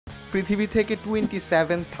পৃথিবী থেকে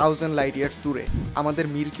 27,000 light years দূরে আমাদের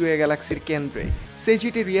মিল্কি ওয়ে গ্যালাক্সির কেন্দ্রে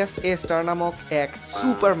সেজিটেরিয়াস এ স্টার নামক এক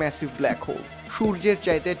সুপার ম্যাসিভ ব্ল্যাক হোল, সূর্যের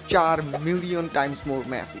চাইতে 4 million times more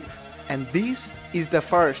massive. And this is the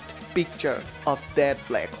first picture of that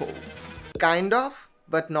black hole. Kind of,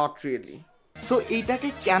 but not really. So এইটাকে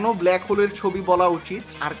কেন ব্ল্যাক হোলের ছবি বলা উচিত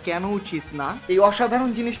আর কেন উচিত না, এই অসাধারণ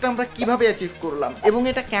জিনিসটা আমরা কিভাবে অ্যাচিভ করলাম এবং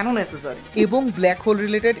এটা কেন নেসেসারি, এবং ব্ল্যাক হোল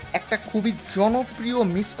রিলেটেড একটা খুবই জনপ্রিয়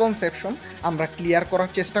মিসকনসেপশন আমরা ক্লিয়ার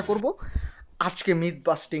করার চেষ্টা করব। আজকে মিথ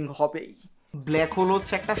বাস্টিং হবেই। ব্ল্যাক হোল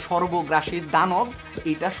হচ্ছে একটা সর্বগ্রাসী দানব,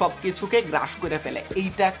 এটা সব কিছুকে গ্রাস করে ফেলে।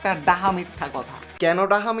 এইটা একটা ডাহা মিথ্যা কথা। কেন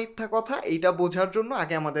ডাহা মিথ্যা কথা এইটা বোঝার জন্য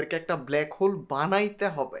আগে আমাদেরকে একটা ব্ল্যাক হোল বানাইতে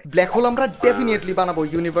হবে। ব্ল্যাক হোল আমরা ডেফিনেটলি বানাবো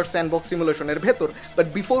ইউনিভার্স স্যান্ডবক্স সিমুলেশনের ভেতর, but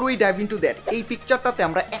before we dive into that, এই পিকচারটাতে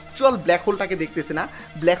আমরা অ্যাকচুয়াল ব্ল্যাক হোলটাকে দেখতেছি না,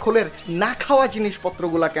 ব্ল্যাক হোলের না খাওয়া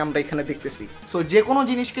জিনিসপত্রগুলোকে আমরা এখানে দেখতেছি। সো যে কোনো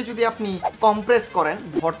জিনিসকে যদি আপনি কম্প্রেস করেন,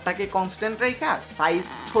 ভরটাকে কনস্ট্যান্ট রেখা সাইজ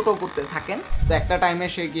ছোট করতে থাকেন, তো একটা টাইমে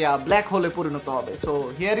সে গিয়া ব্ল্যাক হোলে পরিণত হবে। So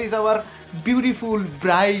here is our beautiful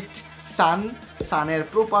bright sun. সানের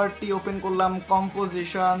property open করলাম,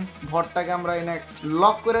 কম্পোজিশন, ভরটাকে আমরা এনে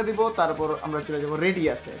লক করে দিব, তারপর আমরা চলে যাবো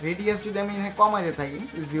রেডিয়াসে। রেডিয়াস যদি আমি এখানে কমাইতে থাকি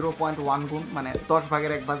 0.1 গুণ, মানে 10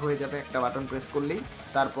 ভাগের 1 ভাগ হয়ে যাবে একটা বাটন প্রেস করলেই।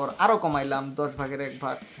 তারপর আরো কমাইলাম 10 ভাগের 1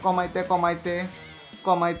 ভাগ, কমাইতে কমাইতে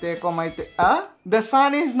কমাইতে কমাইতে the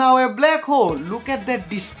sun is now a black hole. Look at that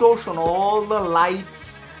distortion, all the lights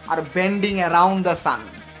are bending around the sun.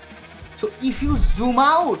 So if you zoom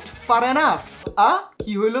out far enough,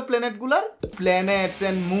 কি হইল প্ল্যানেটগুলার? Planets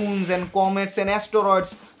and moons and comets and অ্যাস্টেরয়েডস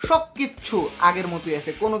সব কিছু আগের মতোই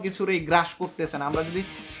আছে, কোনো কিছুর এই গ্রাস করতেছে না। আমরা যদি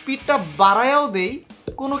স্পিডটা বাড়ায়াও দেই,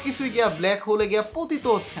 কোনো কিছুই গিয়া ব্ল্যাক হোলে গিয়া পতিত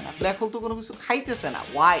হচ্ছে না। ব্ল্যাক হোল তো কোনো কিছু খাইতেছে না।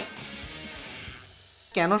 ওয়াই?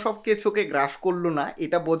 কেন সব কিছুকে গ্রাস করলো না,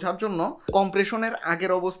 এটা বোঝার জন্য কম্প্রেশনের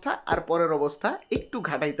আগের অবস্থা আর পরের অবস্থা একটু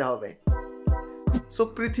ঘাটাইতে হবে। সো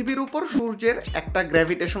পৃথিবীর উপর সূর্যের একটা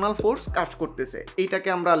গ্র্যাভিটেশনাল ফোর্স কাজ করতেছে, এইটাকে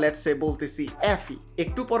আমরা লেটস সে বলতেছি এফই।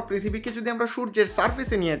 একটু পর পৃথিবীকে যদি আমরা সূর্যের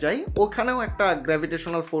সারফেসে নিয়ে যাই, ওখানেও একটা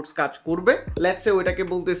গ্র্যাভিটেশনাল ফোর্স কাজ করবে, লেটস সে ওইটাকে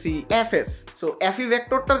বলতেছি এফএস। সো এফই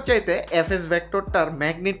ভেক্টরটার চাইতে এফএস ভেক্টরটার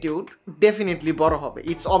ম্যাগনিটিউড ডেফিনেটলি বড় হবে।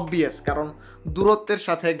 ইটস অবভিয়াস, কারণ দূরত্বের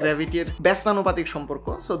সাথে গ্র্যাভিটির ব্যস্তানুপাতিক সম্পর্ক।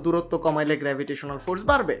 সো দূরত্ব কমাইলে গ্র্যাভিটেশনাল ফোর্স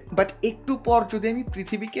বাড়বে। বাট একটু পর যদি আমি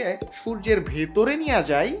পৃথিবীকে সূর্যের ভেতরে নিয়ে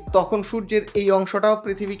যাই, তখন সূর্যের এই অংশটাও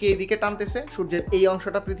পৃথিবীকে এইদিকে টানতেছে, সূর্যের এই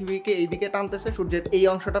অংশটা পৃথিবীকে এইদিকে টানতেছে, সূর্যের এই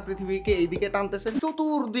অংশটা পৃথিবীকে এইদিকে টানতেছে,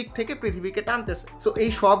 চতুর্দিক থেকে পৃথিবীকে টানতেছে। সো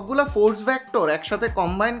এই সবগুলা ফোর্স ভেক্টর একসাথে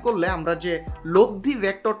কম্বাইন করলে আমরা যে লব্ধি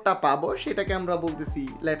ভেক্টরটা পাবো, সেটাকে আমরা বলতেছি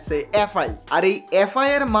লেটস সে এফআই। আর এই এফআই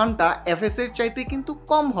এর মানটা এফএস এর চাইতে কিন্তু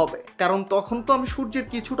কম হবে, কারণ তখন তো আমি সূর্যের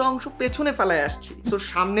কিছুটা অংশ পেছনে ফেলায় আসছি। সো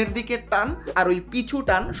সামনের দিকে টান আর ওই পিছু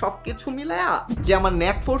টান সবকিছু মিলায়া যে আমার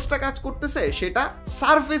নেট ফোর্সটা কাজ করতেছে, সেটা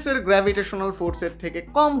সারফেসের গ্র্যাভিটেশনাল ফোর্সের থেকে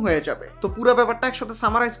কম হয়ে যাবে। তো পুরো ব্যাপারটা একসাথে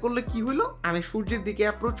সামারাইজ করলে কি হলো, আমি সূর্যের দিকে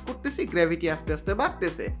অ্যাপ্রোচ করতেছি, গ্র্যাভিটি আস্তে আস্তে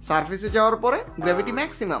বাড়তেছে, সারফেসে যাওয়ার পরে গ্র্যাভিটি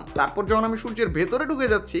ম্যাক্সিমাম, তারপর যখন আমি সূর্যের ভেতরে ঢুকে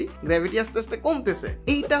যাচ্ছি, গ্র্যাভিটি আস্তে আস্তে কমতেছে।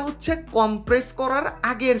 এইটা হচ্ছে কম্প্রেস করার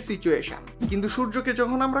আগের সিচুয়েশন। কিন্তু সূর্যকে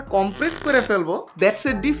যখন আমরা কম্প্রেস করে ফেলবো, দ্যাটস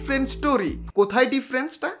এ ডিফারেন্ট স্টোরি। কোথায়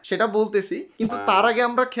ডিফারেন্সটা সেটা বলতেছি, কিন্তু তার আগে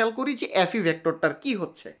আমরা খেয়াল করি যে এফই ভেক্টরটার কি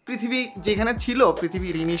হচ্ছে। পৃথিবী যেখানে ছিল,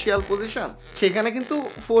 পৃথিবীর ইনিশিয়াল পজিশন, সেখানে কিন্তু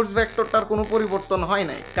ফোর্স ভেক্টরটার কোনো পরিবর্তন হয়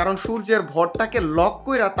নাই, কারণ সূর্যের ভরটাকে লক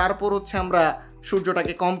কইরা তারপর হচ্ছে আমরা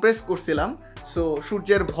সূর্যটাকে কম্প্রেস করছিলাম। সো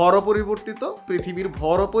সূর্যের ভর অপরিবর্তিত, পৃথিবীর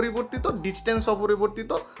ভর অপরিবর্তিত, ডিস্টেন্স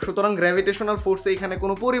অপরিবর্তিত, সুতরাং গ্র্যাভিটেশনাল ফোর্সে এখানে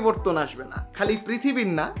কোনো পরিবর্তন আসবে না। খালি পৃথিবীর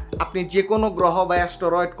না, আপনি যে কোনো গ্রহ বা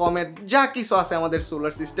অ্যাস্টেরয়েড, কমেট, যা কিছু আছে আমাদের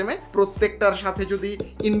সোলার সিস্টেমে, প্রত্যেকটার সাথে যদি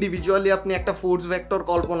ইন্ডিভিজুয়ালি আপনি একটা ফোর্স ভেক্টর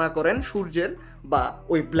কল্পনা করেন সূর্যের বা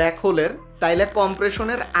ওই ব্ল্যাক হোলের, তাইলে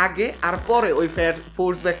কম্প্রেশনের আগে আর পরে ওই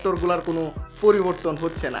ফোর্স ভেক্টরগুলোর কোনো পরিবর্তন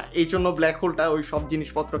হচ্ছে না। এই জন্য ব্ল্যাক হোলটা ওই সব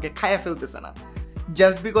জিনিসপত্রকে খায়া ফেলতেছে না।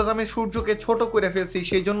 জাস্ট বিকজ আমি সূর্যকে ছোট করে ফেলছি,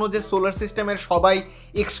 সেই জন্য যে সোলার সিস্টেমের সবাই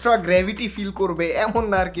এক্সট্রা গ্র্যাভিটি ফিল করবে এমন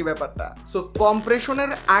না আর কি ব্যাপারটা। সো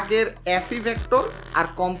কম্প্রেশনের আগের এফই ভেক্টর আর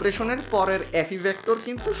কম্প্রেশনের পরের এফই ভেক্টর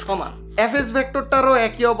কিন্তু সমান। এফএস ভেক্টরটারও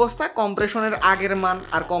একই অবস্থা, কম্প্রেশনের আগের মান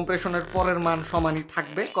আর কম্প্রেশনের পরের মান সমানই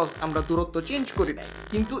থাকবে, কজ আমরা দূরত্ব চেঞ্জ করি নাই।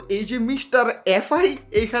 কিন্তু এই যে মিস্টার এফআই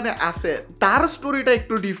এইখানে আছে, তার স্টোরিটা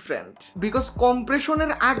একটু ডিফারেন্ট, বিকজ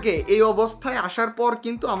কম্প্রেশনের আগে এই অবস্থায় আসার পর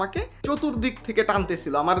কিন্তু আমাকে চতুর্দিক থেকে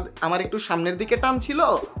টানতেছিল, আমার একটু সামনের দিকে টান ছিল,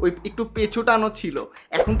 ওই একটু পেছু টানও ছিল।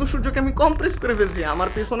 এখন তো সূর্যকে আমি কম্প্রেস করে ফেলছি, আমার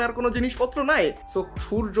পেছনে আর কোনো জিনিসপত্র নাই। সো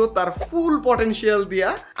সূর্য তার ফুল পটেনশিয়াল দিয়া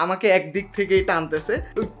আমাকে একদিক থেকেই টানতেছে।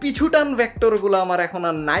 ওই পিছু টান ভেক্টরগুলো আমার এখন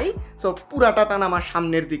আর নাই। সো পুরাটা টান আমার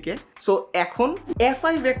সামনের দিকে। সো এখন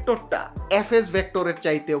এফআই ভেক্টরটা এফএস ভেক্টরের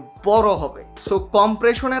চাইতে বড় হবে। সো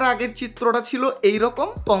কম্প্রেশনের আগের চিত্রটা ছিল এইরকম,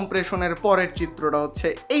 কম্প্রেশনের পরের চিত্রটা হচ্ছে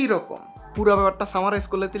এইরকম। পুরো ব্যাপারটা সামারাইজ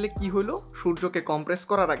করলে দিলে কি হলো, সূর্যকে কম্প্রেস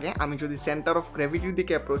করার আগে আমি যদি সেন্টার অফ গ্র্যাভিটির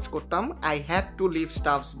দিকে অ্যাপ্রোচ করতাম, I had to leave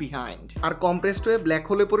stuffs behind. R compressed হয়ে ব্ল্যাক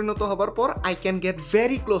হোলে পরিণত হবার পর I can get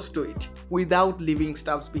very close two it without living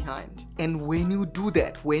stuffs behind. And when you do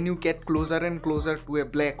that, when you get closer and closer to a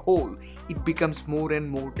black hole, it becomes more and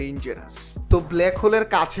more dangerous. তো black হোলের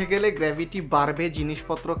কাছে গেলে gravity বাড়বে,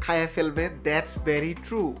 জিনিসপত্র খায় ফেলবে, that's very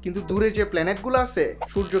true. কিন্তু দূরে যে প্ল্যানেটগুলো আছে,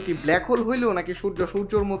 সূর্য কি ব্ল্যাক হোল হইলো নাকি সূর্য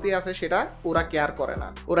সূর্যর মতোই আছে সেটা ওরা কেয়ার করে না।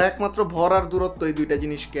 ওরা একমাত্র ভর আর দূরত্ব, এই দুইটা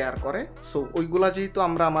জিনিস কেয়ার করে। সো ওইগুলা যেহেতু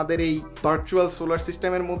আমরা আমাদের এই ভার্চুয়াল সোলার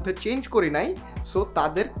সিস্টেমের মধ্যে চেঞ্জ করি নাই, সো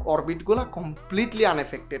তাদের অরবিটগুলা কমপ্লিটলি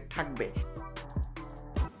আনএফেক্টেড থাকবে।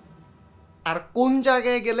 আর কোন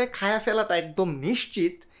জায়গায় গেলে খায়া ফেলাটা একদম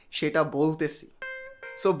নিশ্চিত সেটা বলতেছি।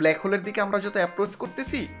 সো ব্ল্যাক হোলের দিকে আমরা যত অ্যাপ্রোচ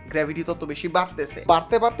করতেছি, গ্র্যাভিটি তত বেশি বাড়তেছে।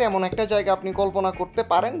 বাড়তে বাড়তে এমন একটা জায়গা আপনি কল্পনা করতে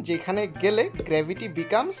পারেন যেখানে গেলে গ্র্যাভিটি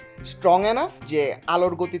বিকামস স্ট্রং এনাফ যে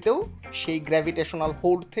আলোর গতিতেও সেই গ্র্যাভিটেশনাল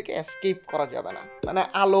হোল্ড থেকে এসকেপ করা যাবে না, মানে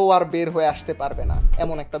আলো আর বের হয়ে আসতে পারবে না,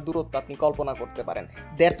 এমন একটা দূরত্ব আপনি কল্পনা করতে পারেন।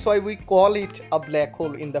 That's why we call it a black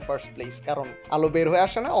hole in the first place, কারণ আলো বের হয়ে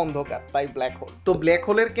আসে না, অন্ধকার, তাই ব্ল্যাক হোল। তো ব্ল্যাক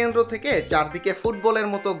হোলের কেন্দ্র থেকে চারদিকে ফুটবলের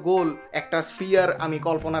মতো গোল একটা স্ফিয়ার আমি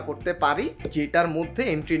কল্পনা করতে পারি, যেটার মধ্যে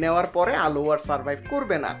এন্ট্রি নেওয়ার পরে আলো আর সার্ভাইভ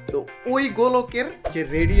করবে না। তো ওই গোলকের যে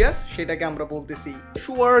রেডিয়াস সেটাকে আমরা বলতেছি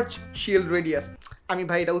শোয়ার্জশিল্ড রেডিয়াস। আমি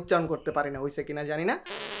ভাই এটা উচ্চারণ করতে পারি না, হয়েছে কিনা জানি না।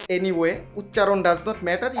 এনিওয়ে, উচ্চারণ ডাজ নট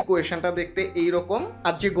ম্যাটার, ইকুয়েশনটা দেখতে এইরকম।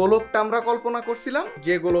 আর যে গোলকটা আমরা কল্পনা করছিলাম,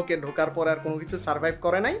 যে গোলকে ঢোকার পর আর কোনো কিছু সার্ভাইভ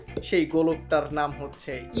করে নাই, সেই গোলকটার নাম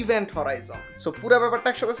হচ্ছে ইভেন্ট হরাইজন। সো পুরো ব্যাপারটা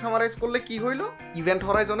একসাথে সামারাইজ করলে কি হইলো, ইভেন্ট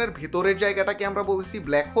হরাইজনের ভেতরের জায়গাটাকে আমরা বলেছি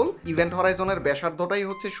ব্ল্যাক হোল, ইভেন্ট হরাইজনের ব্যাসার্ধটাই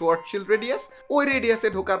হচ্ছে শোয়ার্জশিল্ড রেডিয়াস। ওই রেডিয়াসে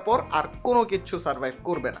ঢোকার পর আর কোনো কিছু সার্ভাইভ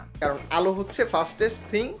করবে না, কারণ আলো হচ্ছে fastest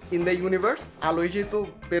thing in the universe. আলোই যেহেতু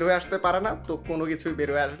বের হয়ে আসতে পারে না, তো কোনো কিছুই বের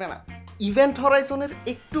হয়ে আসবে না। ইভেন্ট হরাইজনের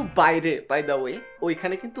একটু বাইরে, বাই দ্য ওয়ে,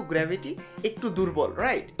 ওইখানে কিন্তু গ্র্যাভিটি একটু দুর্বল,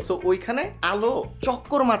 রাইট? সো ওইখানে আলো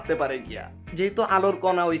চক্কর মারতে পারে গিয়া, যেহেতু আলোর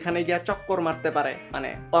কণা ওইখানে গিয়া চক্কর মারতে পারে, মানে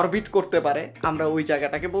অরবিট করতে পারে, আমরা ওই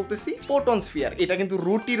জায়গাটাকে বলতেছি ফোটন স্ফিয়ার। এটা কিন্তু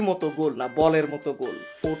রুটির মতো গোল না, বলের মতো গোল,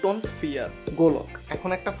 ফোটন স্ফিয়ার, গোলক। এখন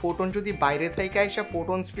একটা ফোটন যদি বাইরে থেকে এসে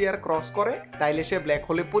ফোটন স্ফিয়ার ক্রস করে, তাইলে সে ব্ল্যাক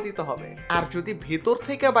হোলে পতিত হবে। আর যদি ভেতর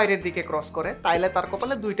থেকে বাইরের দিকে ক্রস করে, তাইলে তার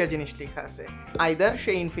কপালে দুইটা জিনিস লেখা আছে, আইদার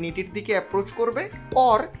সে ইনফিনিটির দিকে অ্যাপ্রোচ করবে,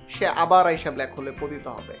 অর সে আবার আইসা ব্ল্যাক হোলে পতিত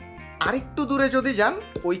হবে। আরেকটু দূরে যদি যান,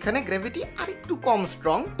 ওইখানে গ্র্যাভিটি আরেকটু কম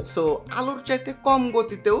স্ট্রং, সো আলোর চাইতে কম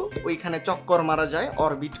গতিতেও ওইখানে চক্কর মারা যায়,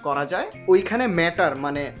 অরবিট করা যায়। ওইখানে ম্যাটার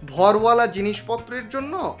মানে ভরওয়ালা জিনিসপত্রের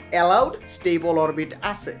জন্য অ্যালাউড স্টেবল অরবিট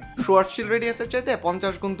আছে। শোয়ার্জশিল্ড রেডিয়াসের চাইতে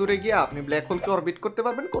 50 গুণ দূরে গিয়ে আপনি ব্ল্যাক হোলকে অরবিট করতে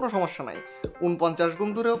পারবেন, কোনো সমস্যা নাই। 49 গুণ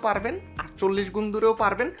দূরেও পারবেন, 48 গুণ দূরেও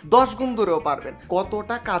পারবেন, 10 গুণ দূরেও পারবেন।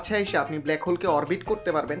 কতটা কাছে এসে আপনি ব্ল্যাক হোলকে অরবিট করতে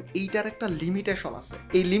পারবেন, এইটার একটা লিমিটেশন আছে।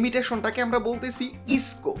 এই লিমিটেশনটাকে আমরা বলতেছি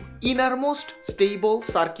IISCO, innermost stable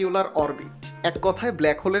circular orbit. এক কথায়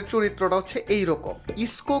ব্ল্যাক হোলের চরিত্রটা হচ্ছে এইরকম,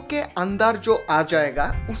 इसको के अंदर जो आ जाएगा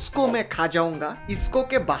उसको मैं खा जाऊंगा, इसको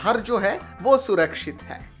के बाहर जो है वो सुरक्षित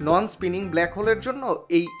है। নন স্পিনিং ব্ল্যাক হোলের জন্য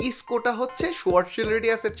এই ইসকোটা হচ্ছে শোয়ার্জশিল্ড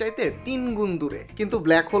রেডিয়াসের চাইতে 3 গুণ দূরে। কিন্তু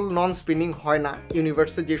ব্ল্যাক হোল নন স্পিনিং হয় না।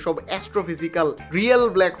 ইউনিভার্সে যেসব অ্যাস্ট্রোফিজিক্যাল রিয়েল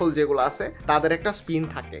ব্ল্যাক হোল যেগুলো আছে, তাদের একটা স্পিন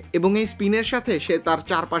থাকে, এবং এই স্পিনের সাথে সে তার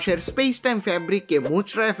চারপাশের স্পেস টাইম ফ্যাব্রিককে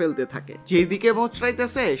মোচড়ায় ফেলতে থাকে। যেদিকে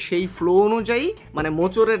মোচড়াইতেছে সেই ফ্লো অনুযায়ী, মানে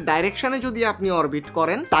মোচরের ডাইরেকশনে যদি আপনি অরবিট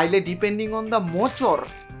করেন, তাইলে ডিপেন্ডিং অন দ্য মোচর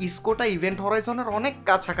ইসকোটা ইভেন্ট হরাইজনের অনেক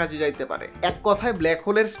কাছাকাছি যাইতে পারে। এক কথায় ব্ল্যাক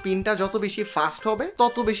হোলের স্পিনটা যত বেশি ফাস্ট হবে,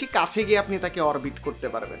 তত বেশি কাছে গিয়ে আপনি তাকে অরবিট করতে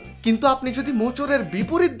পারবেন। কিন্তু আপনি যদি মোচরের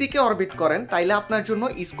বিপরীত দিকে অরবিট করেন, তাইলে আপনার জন্য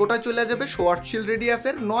ইসকোটা চলে যাবে শোয়ার্জশিল্ড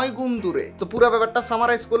রেডিয়াসের 9 গুণ দূরে। তো পুরো ব্যাপারটা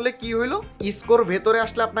সামারাইজ করলে কি হইলো, ইসকোর ভেতরে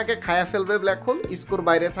আসলে আপনাকে খায়া ফেলবে ব্ল্যাক হোল, ইসকোর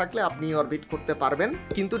বাইরে থাকলে আপনি অরবিট করতে পারবেন।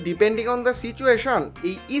 কিন্তু ডিপেন্ডিং অন দ্য সিচুয়েশন,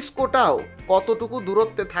 এই ইসকোটাও কতটুকু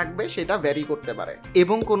দূরত্বে থাকবে সেটা ভ্যারি করতে পারে।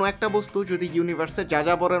 এবং কোনো একটা বস্তু যদি ইউনিভার্সে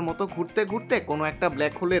যাযাবরের মতো ঘুরতে ঘুরতে কোনো একটা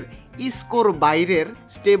ব্ল্যাক হোলের ইসকোর বাইরের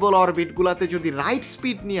স্টেবল অরবিটগুলোতে যদি রাইট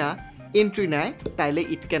স্পিড নিয়ে এন্ট্রি নেয়, তাইলে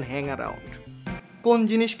ইট ক্যান হ্যাং অ্যারাউন্ড। কোন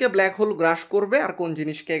জিনিসকে ব্ল্যাক হোল গ্রাস করবে আর কোন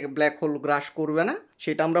জিনিসকে ব্ল্যাক হোল গ্রাস করবে না,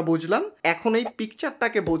 সেটা আমরা বুঝলাম। এখন এই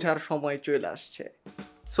পিকচারটাকে বোঝার সময় চলে আসছে।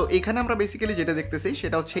 সো এখানে আমরা বেসিক্যালি যেটা দেখতেছি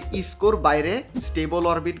সেটা হচ্ছে ইসকোর বাইরে স্টেবল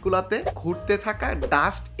অরবিটগুলোতে ঘুরতে থাকা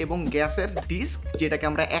ডাস্ট এবং গ্যাসের ডিস্ক, যেটাকে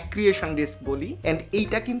আমরা অ্যাক্রিয়েশন ডিস্ক বলি, এন্ড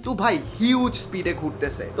এইটা কিন্তু ভাই হিউজ স্পিডে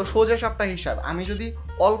ঘুরতেছে। তো সোজা সাপটা হিসাব, আমি যদি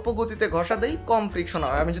অল্প গতিতে ঘষা দেই কম ফ্রিকশন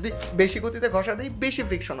হবে, আমি যদি বেশি গতিতে ঘষা দেই বেশি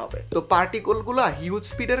ফ্রিকশন হবে। তো পার্টিকলগুলো হিউজ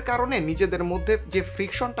স্পিডের কারণে নিজেদের মধ্যে যে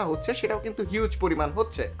ফ্রিকশনটা হচ্ছে সেটাও কিন্তু হিউজ পরিমাণ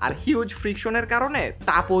হচ্ছে, আর হিউজ ফ্রিকশনের কারণে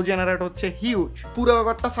তাপও জেনারেট হচ্ছে হিউজ। পুরো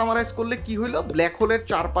ব্যাপারটা সামারাইজ করলে কি হইলো, ব্ল্যাক হোলের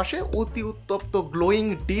চারপাশে অতি উত্তপ্ত গ্লোয়িং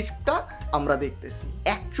ডিস্কটা আমরা দেখতেছি।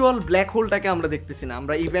 অ্যাকচুয়াল ব্ল্যাক হোলটাকে আমরা দেখতেছি না,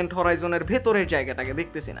 আমরা ইভেন্ট হরাইজনের ভেতরের জায়গাটাকে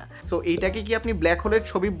দেখতেছি না। সো এইটাকে কি আপনি ব্ল্যাক হোলের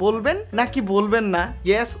ছবি বলবেন নাকি বলবেন না?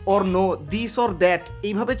 Yes or no, this or that,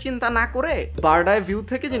 এইভাবে চিন্তা না করে বার্ড আই ভিউ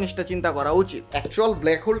থেকে জিনিসটা চিন্তা করা উচিত। অ্যাকচুয়াল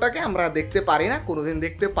ব্ল্যাক হোলটাকে আমরা দেখতে পারি না, কোনোদিন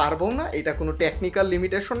দেখতে পারবো না, এটা কোনো টেকনিক্যাল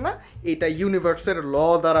লিমিটেশন না, এটা ইউনিভার্সের ল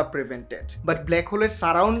দ্বারা প্রিভেন্টেড। বাট ব্ল্যাক হোলের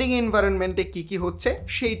সারাউন্ডিং এনভায়রনমেন্টে কি কি হচ্ছে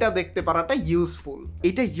সেইটা দেখতে পারাটা ইউজফুল।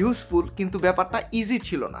 এটা ইউজফুল, কিন্তু ব্যাপারটা ইজি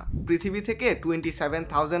ছিল না। পৃথিবী থেকে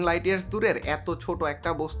 27,000 লাইট ইয়ার্স দূরের এত ছোট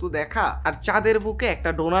একটা বস্তু দেখা আর চাঁদের বুকে একটা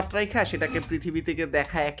ডোনাট রাইখা সেটাকে পৃথিবী থেকে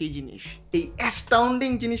দেখা একই জিনিস। এই অ্যাস্টাউন্ডিং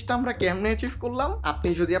জিনিসটা আমরা কেমনে অ্যাচিভ করলাম? আপনি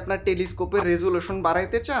যদি আপনার টেলিস্কোপের রেজুলেশন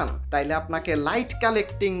বাড়াইতে চান তাইলে আপনাকে লাইট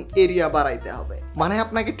কালেক্টিং এরিয়া বাড়াইতে হবে, মানে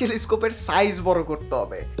আপনাকে টেলিস্কোপের সাইজ বড় করতে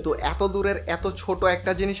হবে। তো এত দূরের এত ছোট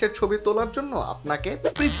একটা জিনিসের ছবি তোলার জন্য আপনাকে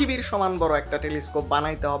পৃথিবীর সমান বড় একটা টেলিস্কোপ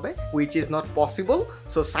বানাইতে হবে, which is not possible.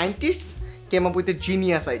 So scientists came up with a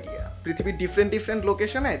genius idea. পৃথিবীর ডিফারেন্ট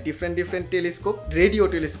লোকেশনে different telescope, radio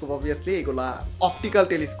telescope obviously, এগুলা অপটিক্যাল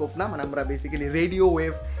টেলিস্কোপ না, মানে আমরা বেসিক্যালি রেডিও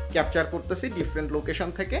ওয়েভ ক্যাপচার করতেছি ডিফারেন্ট লোকেশন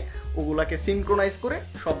থেকে, ওগুলাকে সিনক্রোনাইজ করে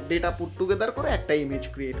সব ডেটা পুট টুগেদার করে একটা ইমেজ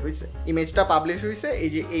ক্রিয়েট হয়েছে। ইমেজটা পাবলিশ হয়েছে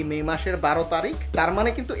এই যে এই মে মাসের 12 তারিখ। তার মানে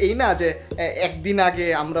কিন্তু এই না যে একদিন আগে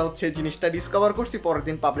আমরা হচ্ছে জিনিসটা ডিসকভার করছি পরের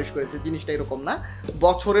দিন পাবলিশ করেছি, জিনিসটা এরকম না।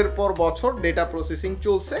 বছরের পর বছর ডেটা প্রসেসিং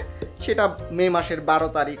চলছে, সেটা মে মাসের 12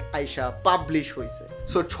 তারিখ আইসা পাবলিশ হয়েছে।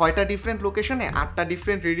 সো 6টা ডিফারেন্ট লোকেশনে 8টা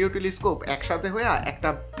ডিফারেন্ট রেডিও টেলিস্কোপ একসাথে হয়ে একটা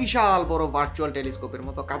বিশাল বড় ভার্চুয়াল টেলিস্কোপের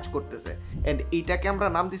মতো কাজ করতেছে। এন্ড এইটাকে আমরা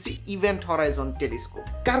নাম দিছি ইভেন্ট হরাইজন টেলিস্কোপ,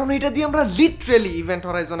 কারণ এটা দিয়ে আমরা লিটারেলি ইভেন্ট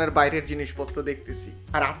হরাইজনের বাইরের জিনিসপত্র দেখতেছি।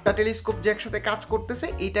 আর 8টা টেলিস্কোপ যে একসাথে কাজ করতেছে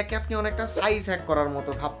এইটাকে আপনি অনেকটা সাইজ হ্যাক করার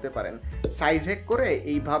মতো ভাবতে পারেন। সাইজ হ্যাক করে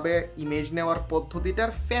এইভাবে ইমেজ নেওয়ার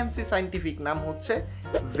পদ্ধতিটার ফ্যান্সি সাইন্টিফিক নাম হচ্ছে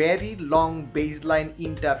ভেরি লং বেসলাইন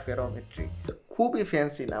ইন্টারফেরোমেট্রি। খুবই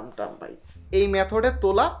ফ্যান্সি নামটা ভাই। এই মেথডে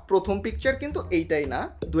তোলা প্রথম পিকচার কিন্তু এইটাই না,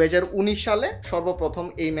 2019 সালে সর্বপ্রথম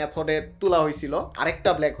এই মেথডে তোলা হয়েছিল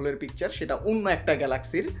আরেকটা ব্ল্যাক হোলের পিকচার, সেটা অন্য একটা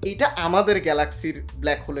গ্যালাক্সির। এইটা আমাদের গ্যালাক্সির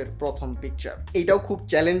ব্ল্যাক হোলের প্রথম পিকচার। এইটাও খুব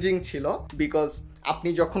চ্যালেঞ্জিং ছিল, বিকজ আপনি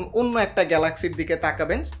যখন অন্য একটা গ্যালাক্সির দিকে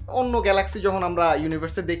তাকাবেন, অন্য গ্যালাক্সি যখন আমরা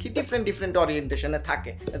ইউনিভার্সে দেখি ডিফারেন্ট অরিয়েন্টেশনে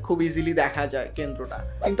থাকে, খুব ইজিলি দেখা যায় কেন্দ্রটা,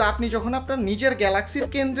 কিন্তু আপনি যখন আপনার নিজের গ্যালাক্সির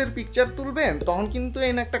কেন্দ্রের পিকচার তুলবেন তখন কিন্তু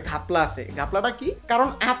এই একটা ঘাপলা আছে। ঘাপলাটা কি? কারণ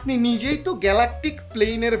আপনি নিজেই তো গ্যালাকটিক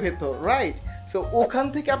প্লেনের ভেতর, রাইট? সো ওখান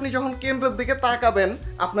থেকে আপনি যখন কেন্দ্রের দিকে তাকাবেন,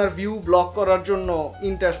 আপনার ভিউ ব্লক করার জন্য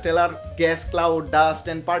Interstellar gas cloud, dust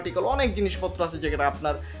and particle, অনেক জিনিসপত্র আছে যেটা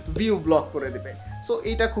আপনার ভিউ ব্লক করে দেবে। সো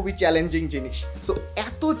এইটা খুবই চ্যালেঞ্জিং জিনিস। সো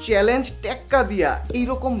এত চ্যালেঞ্জ টেক্কা দিয়া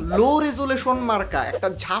এইরকম লো রেজুলেশন মার্কা একটা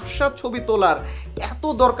ঝাপসা ছবি তোলার এত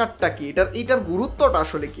দরকারটা কি? এটার গুরুত্বটা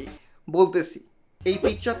আসলে কি বলতেছি। এই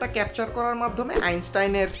পিকচারটা ক্যাপচার করার মাধ্যমে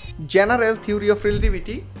আইনস্টাইনের জেনারেল থিওরি অফ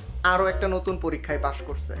রিলেটিভিটি আরও একটা নতুন পরীক্ষায় পাশ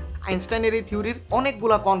করছে। আইনস্টাইনের এই থিওরির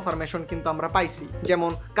অনেকগুলা কনফার্মেশন কিন্তু আমরা পাইছি,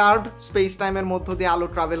 যেমন কার্ভড স্পেস টাইমের মধ্য দিয়ে আলো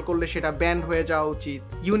ট্রাভেল করলে সেটা ব্যান্ড হয়ে যাওয়া উচিত,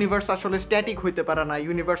 ইউনিভার্স আসলে স্ট্যাটিক হইতে পারে না,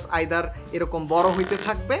 ইউনিভার্স আইদার এরকম বড় হইতে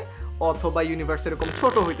থাকবে অথবা ইউনিভার্স এরকম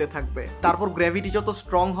ছোট হইতে থাকবে, তারপর গ্র্যাভিটি যত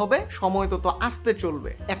স্ট্রং হবে সময় তত আসতে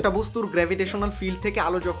চলবে। একটা বস্তুর গ্র্যাভিটেশনাল ফিল্ড থেকে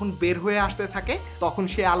আলো যখন বের হয়ে আসতে থাকে তখন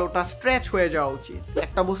সে আলোটা স্ট্রেচ হয়ে যাওয়া উচিত।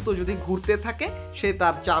 একটা বস্তু যদি ঘুরতে থাকে সে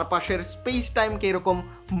তার চারপাশের স্পেস টাইমকে এরকম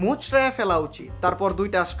মোচড়ায় ফেলা উচিত। তারপর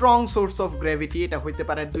দুইটা স্ট্রং সোর্স অফ গ্র্যাভিটি, এটা হইতে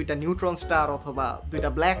পারে দুইটা নিউট্রন স্টার অথবা দুইটা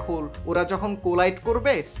ব্ল্যাক হোল, ওরা যখন কোলাইড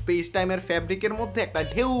করবে স্পেস টাইমের ফ্যাব্রিকের মধ্যে একটা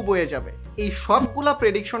ঢেউ বয়ে যাবে। এই সবগুলা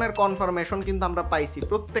প্রেডিকশনের কনফার্মেশন কিন্তু আমরা পাইছি,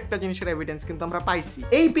 প্রত্যেকটা জিনিসের এভিডেন্স কিন্তু আমরা পাইছি।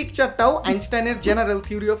 এই পিকচারটাও আইনস্টাইনের জেনারেল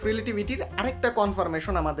থিওরি অফ রিলেটিভিটির আরেকটা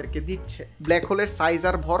কনফার্মেশন আমাদেরকে দিচ্ছে। ব্ল্যাক হোলের সাইজ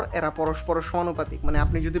আর ভর এরা পরস্পর সমানুপাতিক, মানে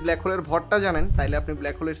আপনি যদি ব্ল্যাক হোলের ভরটা জানেন তাহলে আপনি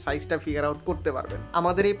ব্ল্যাক হোলের সাইজটা ফিগার আউট করতে পারবেন।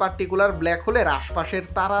 আমাদের এই পার্টিকুলার ব্ল্যাক হোলের আশপাশের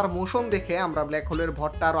তারার মোশন দেখে আমরা ব্ল্যাক হোলের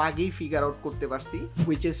ভরটা আরো আগেই ফিগার আউট করতে পারছি,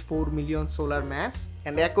 which is 4 million solar mass,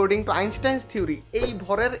 and according to Einstein's theory এই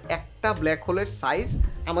ভরের একটা ব্ল্যাক হোলের সাইজ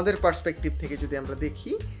আমাদের পার্সপেক্টিভ থেকে যদি আমরা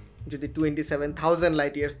দেখি, যদি 27,000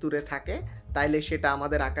 লাইট ইয়ার্স দূরে থাকে তাইলে সেটা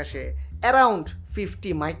আমাদের আকাশে অ্যারাউন্ড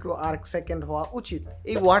 50 মাইক্রো আর্ক সেকেন্ড হওয়া উচিত।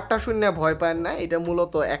 এই ওয়ার্ডটা শুনে ভয় পান না, এটা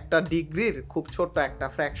মূলত একটা ডিগ্রির খুব ছোট্ট একটা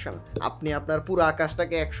ফ্র্যাকশন। আপনি আপনার পুরো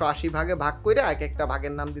আকাশটাকে 180 ভাগে ভাগ করে এক একটা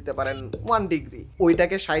ভাগের নাম দিতে পারেন 1 ডিগ্রি।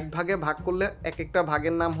 ওইটাকে 60 ভাগে ভাগ করলে এক একটা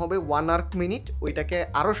ভাগের নাম হবে 1 আর্ক মিনিট। ওইটাকে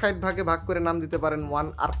আরো 60 ভাগে ভাগ করে নাম দিতে পারেন 1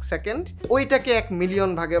 আর্ক সেকেন্ড। ওইটাকে 1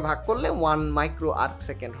 মিলিয়ন ভাগে ভাগ করলে 1 মাইক্রো আর্ক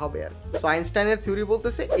সেকেন্ড হবে আর। সো আইনস্টাইনের থিওরি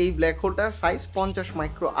বলতেছে এই black হোলটার size 50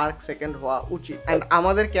 micro arc second হওয়া উচিত। এন্ড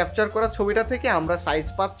আমাদের ক্যাপচার করা ছবিটা থেকে আমরা সাইজ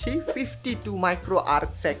পাচ্ছি 52 micro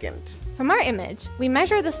arc second. From our image, we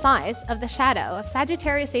measure the size of the shadow of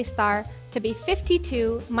Sagittarius A star to be 52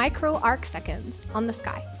 micro arc seconds on the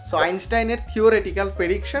sky. So আইনস্টাইনের theoretical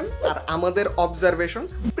prediction আর আমাদের observation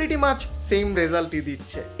pretty much same রেজাল্টই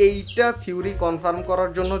দিচ্ছে। এইটা theory confirm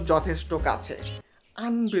করার জন্য যথেষ্ট কাছে।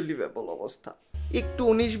 Unbelievable অবস্থা। একটু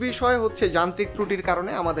 19-20 হয় হচ্ছে যান্ত্রিক ত্রুটির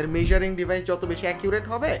কারণে আমাদের মেজারিং ডিভাইস যত বেশি অ্যাকিউরেট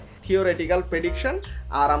হবে, থিওরিটিক্যাল প্রেডিকশন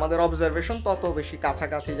আর আমাদের অবজারভেশন তত বেশি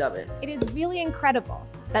কাছাকাছি যাবে। It is really incredible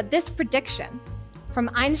that this prediction from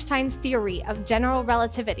Einstein's theory of general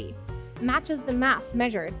relativity matches the mass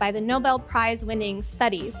measured by the Nobel Prize-winning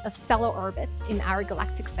studies of stellar orbits in our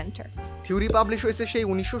galactic center. Theory publish হয়েছে সেই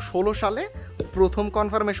 1916 সালে, প্রথম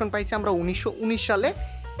confirmation পাইছি আমরা 1919 সালে।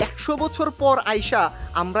 100 বছর পর আইসা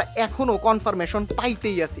আমরা এখনো কনফার্মেশন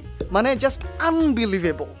পাইতেই আছি, মানে just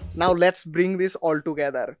unbelievable. Now let's bring this all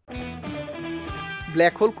together.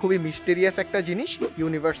 Black hole খুবই মিস্টেরিয়াস একটা জিনিস,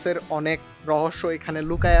 ইউনিভার্সের অনেক রহস্য এখানে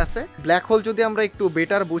লুকায় আছে। ব্ল্যাক হোল যদি আমরা একটু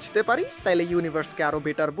বেটার বুঝতে পারি তাহলে ইউনিভার্সকে আরো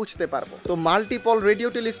বেটার বুঝতে পারবো। তো মাল্টিপল রেডিও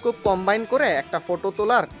টেলিস্কোপ কম্বাইন করে একটা ফটো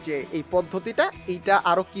তোলার যে এই পদ্ধতিটা, এইটা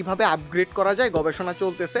আরো কিভাবে আপগ্রেড করা যায় গবেষণা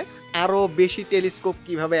চলতেছে। আরো বেশি টেলিস্কোপ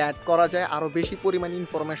কিভাবে অ্যাড করা যায়, আরো বেশি পরিমাণ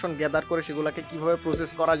ইনফরমেশন গ্যাদার করে সেগুলোকে কিভাবে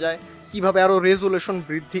প্রসেস করা যায়, কিভাবে আরো রেজুলেশন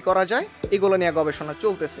বৃদ্ধি করা যায়, এগুলো নিয়ে গবেষণা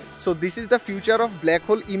চলতেছে। So this is the future of black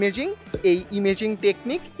hole imaging. এই ইমেজিং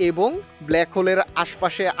টেকনিক এবং ব্ল্যাক হোলের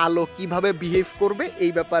আশপাশে আলো কিভাবে বিহেভ করবে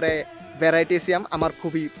এই ব্যাপারে ভ্যারাইটিসিয়াম আমার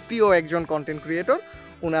খুবই প্রিয় একজন কন্টেন্ট ক্রিয়েটর,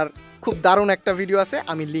 ওনার খুব দারুণ একটা ভিডিও আছে,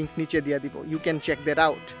 আমি লিঙ্ক নিচে দিয়ে দিব, you can check that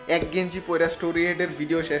out. এক গেঞ্জি পয়রা স্টোরি হেডের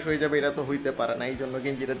ভিডিও শেষ হয়ে যাবে এটা তো হইতে পারে না, এই জন্য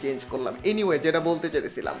গেঞ্জিটা চেঞ্জ করলাম। এনিওয়ে, যেটা বলতে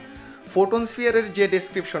চেয়েছিলাম, ফোটন স্ফিয়ারের যে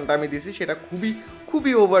ডেসক্রিপশনটা আমি দিছি সেটা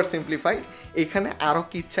খুবই ওভার সিম্পলিফাইড। এখানে আরও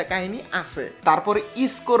কিচ্ছা কাহিনী আছে। তারপরে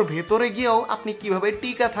ইস্কোর ভেতরে গিয়েও আপনি কিভাবে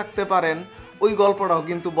টিকা থাকতে পারেন ওই গল্পটাও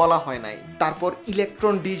কিন্তু বলা হয় নাই। তারপর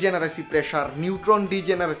ইলেকট্রন ডিজেনারেসি প্রেশার, নিউট্রন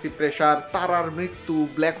ডিজেনারেসি প্রেশার, তারার মৃত্যু,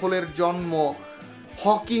 ব্ল্যাক হোলের জন্ম,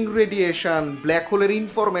 Hawking radiation, black হোলের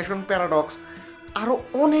information paradox, আরও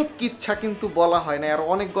অনেক কিচ্ছা কিন্তু বলা হয় না। আর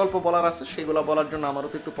অনেক গল্প বলার আছে, সেগুলো বলার জন্য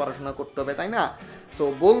আমারও তো একটু পড়াশোনা করতে হবে, তাই না? সো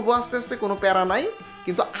বলবো আস্তে আস্তে, কোনো প্যারা নাই।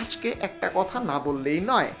 কিন্তু আজকে একটা কথা না বললেই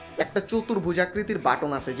নয়, একটা চতুর্ভুজাকৃতির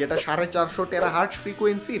বাটন আছে যেটা 450 টেরাহার্টজ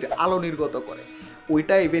ফ্রিকোয়েন্সির আলো নির্গত করে।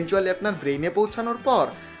 ওইটা ইভেনচুয়ালি আপনার ব্রেইনে পৌঁছানোর পর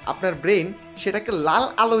আপনার ব্রেইন সেটাকে লাল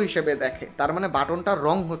আলো হিসেবে দেখে। তার মানে বাটনটার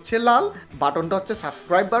রং হচ্ছে লাল, বাটনটা হচ্ছে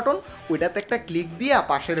সাবস্ক্রাইব বাটন। ওইটাতে একটা ক্লিক দিয়া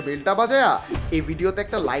পাশের বেলটা বাজায়া এই ভিডিওতে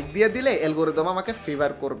একটা লাইক দিয়ে দিলে অ্যালগরিদম আমাকে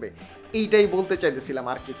ফেভার করবে। এইটাই বলতে চাইতেছিলাম,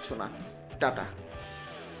 আর কিচ্ছু না। টাটা।